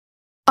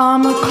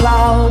I'm a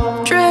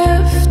cloud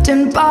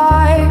drifting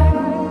by,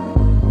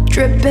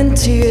 dripping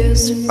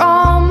tears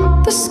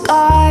from the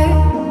sky.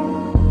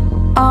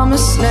 I'm a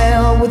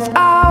snail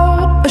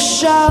without a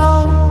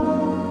shell,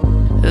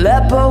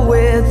 leopard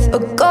with a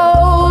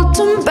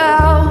golden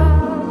bell.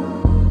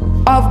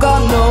 I've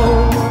got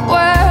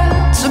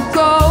nowhere to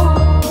go,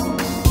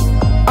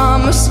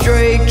 I'm a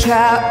stray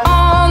cat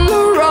on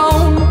the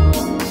roam,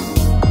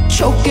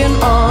 choking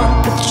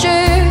on a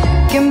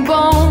chicken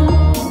bone.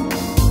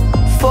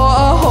 For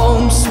a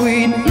home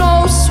sweet,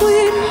 no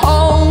sweet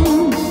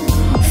home.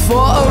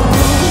 For a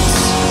root,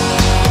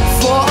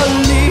 for a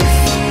leaf,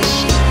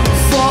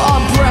 for a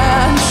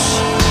branch,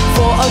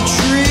 for a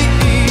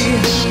tree,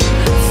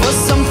 for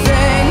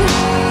something,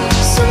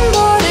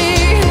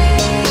 somebody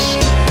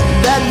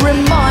that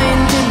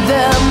reminded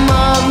them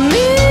of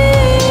me.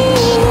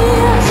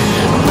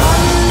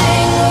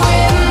 Running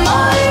with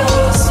my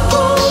roots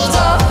pulled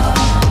up,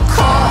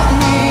 caught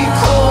me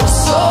cold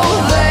so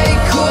they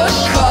could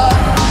cut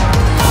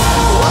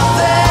what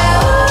there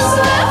was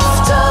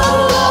left of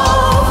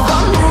love.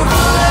 I'm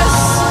rootless,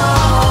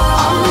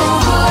 I'm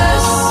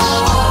rootless.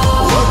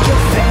 Work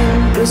your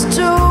fingers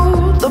to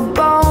the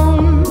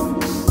bone,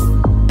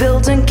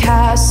 building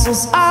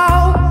castles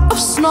out of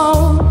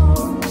snow.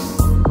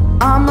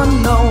 I'm a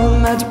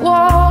nomad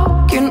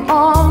walking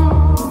on,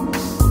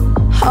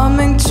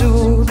 humming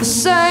to the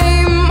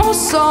same old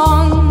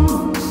song.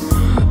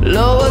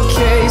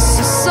 Lowercase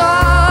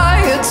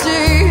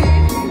society,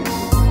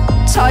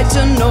 tied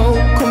to no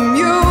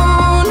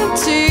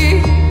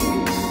community.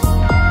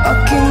 A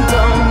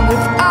kingdom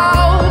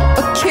without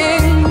a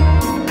king,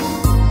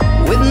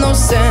 with no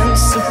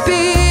sense of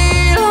peace.